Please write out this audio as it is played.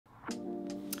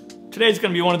Today's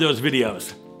gonna be one of those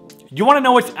videos. You wanna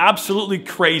know what's absolutely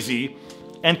crazy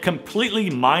and completely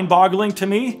mind-boggling to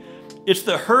me? It's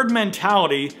the herd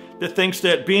mentality that thinks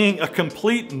that being a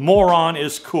complete moron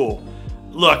is cool.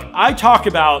 Look, I talk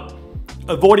about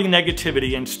avoiding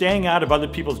negativity and staying out of other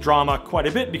people's drama quite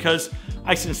a bit because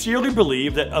I sincerely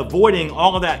believe that avoiding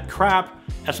all of that crap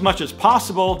as much as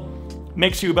possible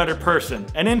makes you a better person.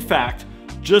 And in fact,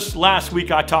 just last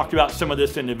week I talked about some of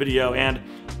this in the video, and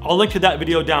I'll link to that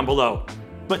video down below.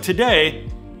 But today,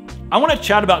 I want to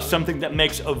chat about something that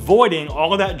makes avoiding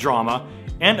all of that drama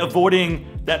and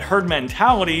avoiding that herd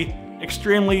mentality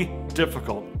extremely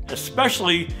difficult,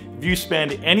 especially if you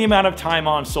spend any amount of time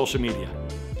on social media.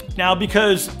 Now,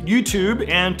 because YouTube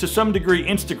and to some degree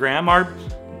Instagram are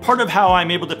part of how I'm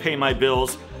able to pay my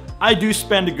bills, I do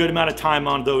spend a good amount of time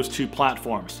on those two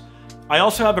platforms. I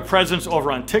also have a presence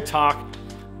over on TikTok,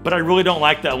 but I really don't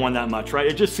like that one that much, right?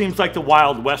 It just seems like the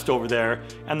Wild West over there,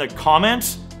 and the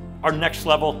comments are next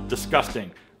level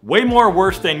disgusting. Way more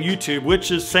worse than YouTube,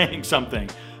 which is saying something.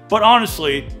 But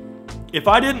honestly, if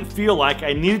I didn't feel like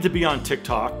I needed to be on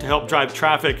TikTok to help drive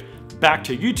traffic back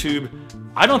to YouTube,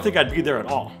 I don't think I'd be there at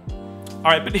all.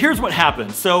 All right, but here's what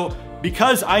happens. So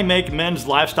because I make men's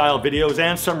lifestyle videos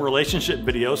and some relationship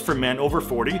videos for men over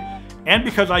 40, and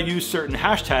because I use certain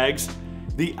hashtags,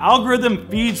 the algorithm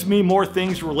feeds me more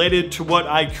things related to what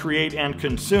I create and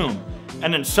consume.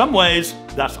 And in some ways,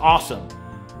 that's awesome.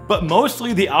 But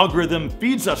mostly the algorithm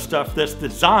feeds us stuff that's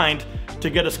designed to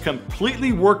get us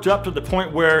completely worked up to the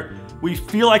point where we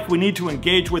feel like we need to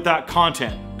engage with that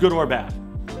content, good or bad.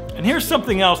 And here's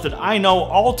something else that I know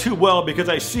all too well because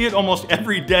I see it almost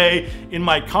every day in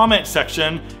my comment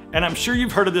section, and I'm sure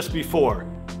you've heard of this before.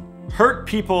 Hurt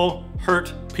people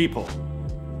hurt people.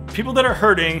 People that are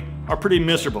hurting are pretty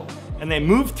miserable, and they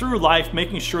move through life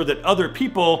making sure that other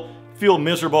people feel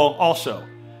miserable also.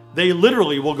 They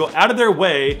literally will go out of their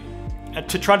way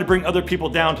to try to bring other people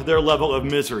down to their level of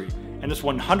misery, and it's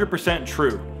 100%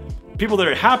 true. People that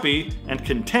are happy and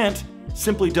content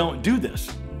simply don't do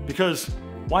this, because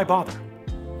why bother?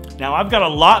 Now, I've got a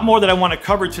lot more that I want to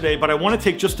cover today, but I want to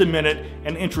take just a minute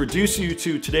and introduce you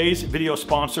to today's video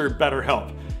sponsor,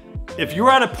 BetterHelp. If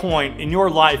you're at a point in your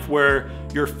life where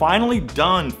you're finally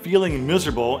done feeling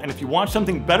miserable, and if you want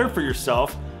something better for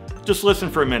yourself, just listen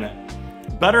for a minute.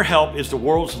 BetterHelp is the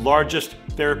world's largest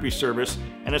therapy service,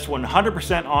 and it's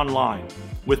 100% online.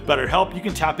 With BetterHelp, you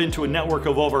can tap into a network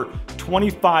of over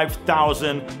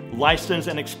 25,000 licensed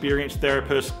and experienced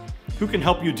therapists who can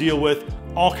help you deal with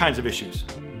all kinds of issues.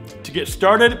 To get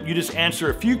started, you just answer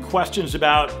a few questions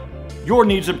about your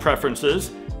needs and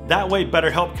preferences. That way,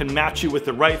 BetterHelp can match you with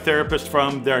the right therapist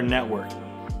from their network.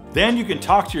 Then you can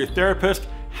talk to your therapist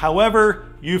however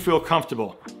you feel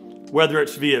comfortable. Whether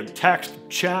it's via text,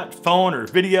 chat, phone, or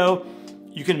video,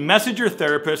 you can message your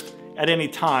therapist at any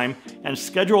time and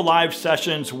schedule live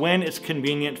sessions when it's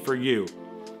convenient for you.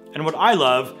 And what I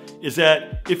love is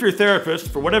that if your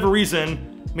therapist, for whatever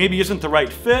reason, maybe isn't the right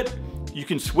fit, you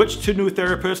can switch to a new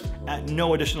therapist at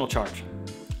no additional charge.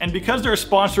 And because they're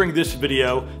sponsoring this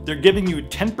video, they're giving you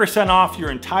 10% off your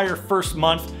entire first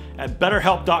month at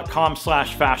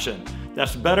betterhelp.com/fashion.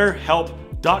 That's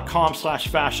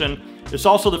betterhelp.com/fashion. It's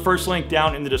also the first link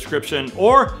down in the description,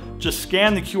 or just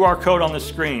scan the QR code on the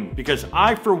screen because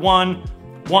I, for one,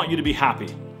 want you to be happy.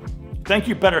 Thank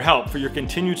you, BetterHelp, for your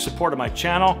continued support of my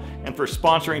channel and for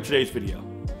sponsoring today's video.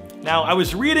 Now, I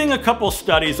was reading a couple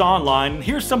studies online, and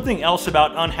here's something else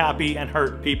about unhappy and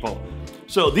hurt people.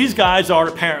 So these guys are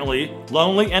apparently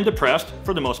lonely and depressed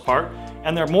for the most part,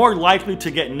 and they're more likely to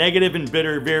get negative and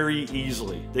bitter very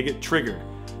easily. They get triggered.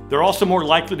 They're also more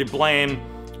likely to blame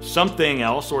something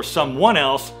else or someone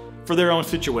else for their own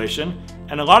situation.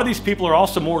 And a lot of these people are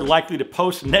also more likely to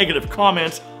post negative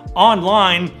comments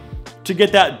online to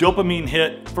get that dopamine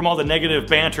hit from all the negative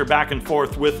banter back and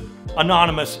forth with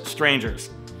anonymous strangers.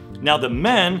 Now, the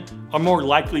men are more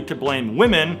likely to blame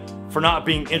women for not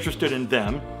being interested in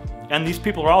them. And these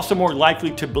people are also more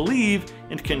likely to believe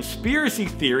in conspiracy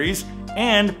theories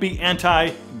and be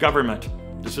anti-government.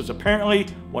 This is apparently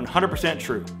 100%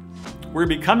 true. We're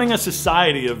becoming a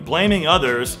society of blaming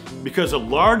others because a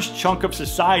large chunk of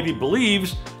society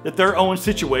believes that their own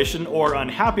situation or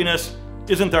unhappiness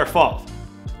isn't their fault.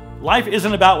 Life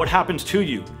isn't about what happens to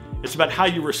you. It's about how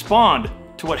you respond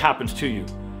to what happens to you.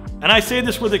 And I say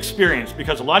this with experience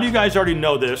because a lot of you guys already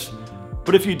know this,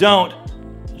 but if you don't,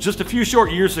 just a few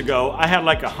short years ago, I had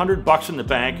like $100 in the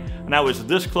bank and I was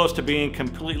this close to being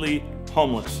completely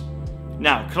homeless.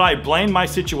 Now, could I blame my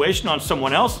situation on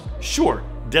someone else? Sure.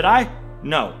 Did I?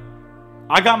 No.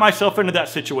 I got myself into that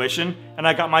situation and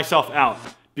I got myself out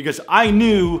because I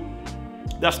knew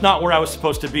That's not where I was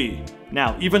supposed to be.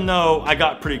 Now, even though I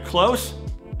got pretty close,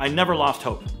 I never lost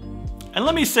hope. And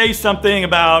let me say something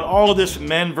about all of this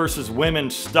men versus women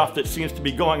stuff that seems to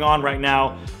be going on right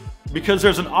now, because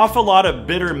there's an awful lot of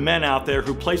bitter men out there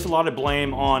who place a lot of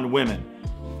blame on women.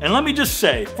 And let me just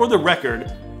say, for the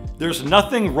record, there's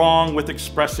nothing wrong with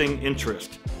expressing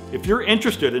interest. If you're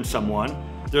interested in someone,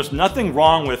 there's nothing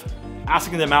wrong with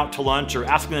asking them out to lunch or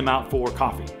asking them out for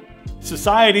coffee.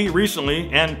 Society recently,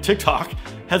 and TikTok,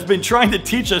 has been trying to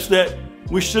teach us that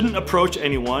we shouldn't approach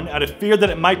anyone out of fear that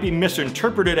it might be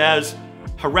misinterpreted as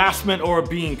harassment or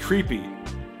being creepy.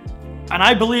 And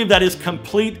I believe that is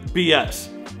complete BS.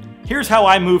 Here's how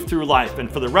I move through life, and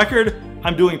for the record,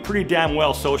 I'm doing pretty damn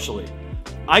well socially.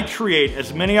 I create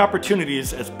as many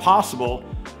opportunities as possible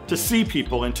to see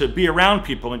people and to be around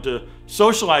people and to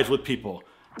socialize with people.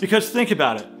 Because think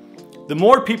about it, the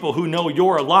more people who know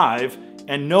you're alive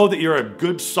and know that you're a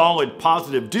good, solid,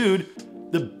 positive dude,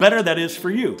 the better that is for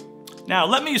you. Now,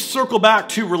 let me circle back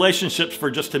to relationships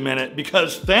for just a minute,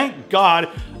 because thank God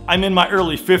I'm in my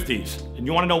early 50s. And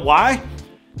you wanna know why?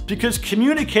 Because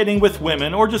communicating with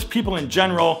women, or just people in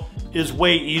general, is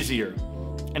way easier.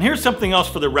 And here's something else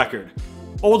for the record.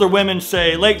 Older women,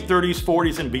 say late 30s,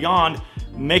 40s, and beyond,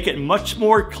 make it much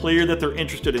more clear that they're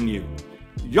interested in you.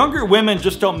 Younger women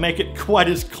just don't make it quite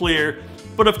as clear,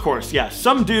 but of course, yeah,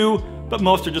 some do, but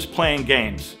most are just playing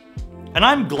games. And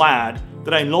I'm glad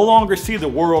that I no longer see the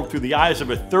world through the eyes of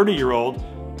a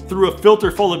 30-year-old through a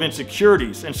filter full of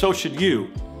insecurities, and so should you.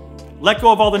 Let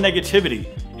go of all the negativity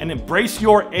and embrace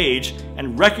your age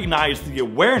and recognize the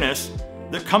awareness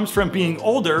that comes from being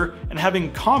older and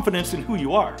having confidence in who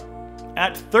you are.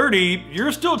 At 30,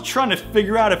 you're still trying to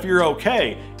figure out if you're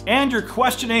okay, and you're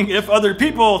questioning if other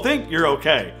people think you're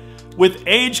okay. With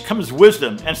age comes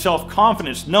wisdom and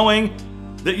self-confidence, knowing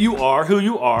that you are who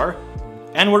you are,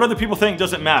 and what other people think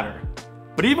doesn't matter.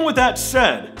 But even with that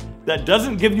said, that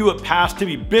doesn't give you a pass to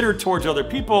be bitter towards other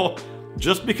people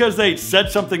just because they said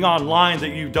something online that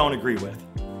you don't agree with.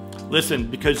 Listen,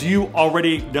 because you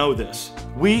already know this,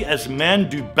 we as men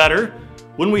do better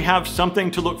when we have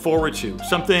something to look forward to,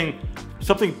 something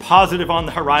positive on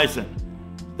the horizon.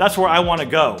 That's where I want to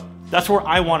go. That's where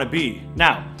I want to be.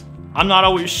 Now, I'm not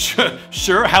always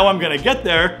sure how I'm going to get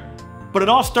there, but it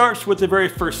all starts with the very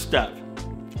first step.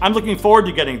 I'm looking forward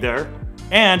to getting there,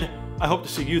 and I hope to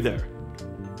see you there.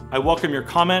 I welcome your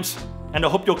comments, and I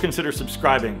hope you'll consider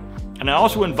subscribing. And I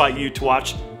also invite you to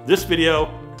watch this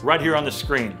video right here on the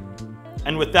screen.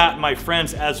 And with that, my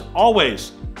friends, as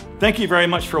always, thank you very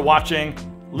much for watching.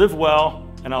 Live well,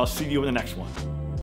 and I'll see you in the next one.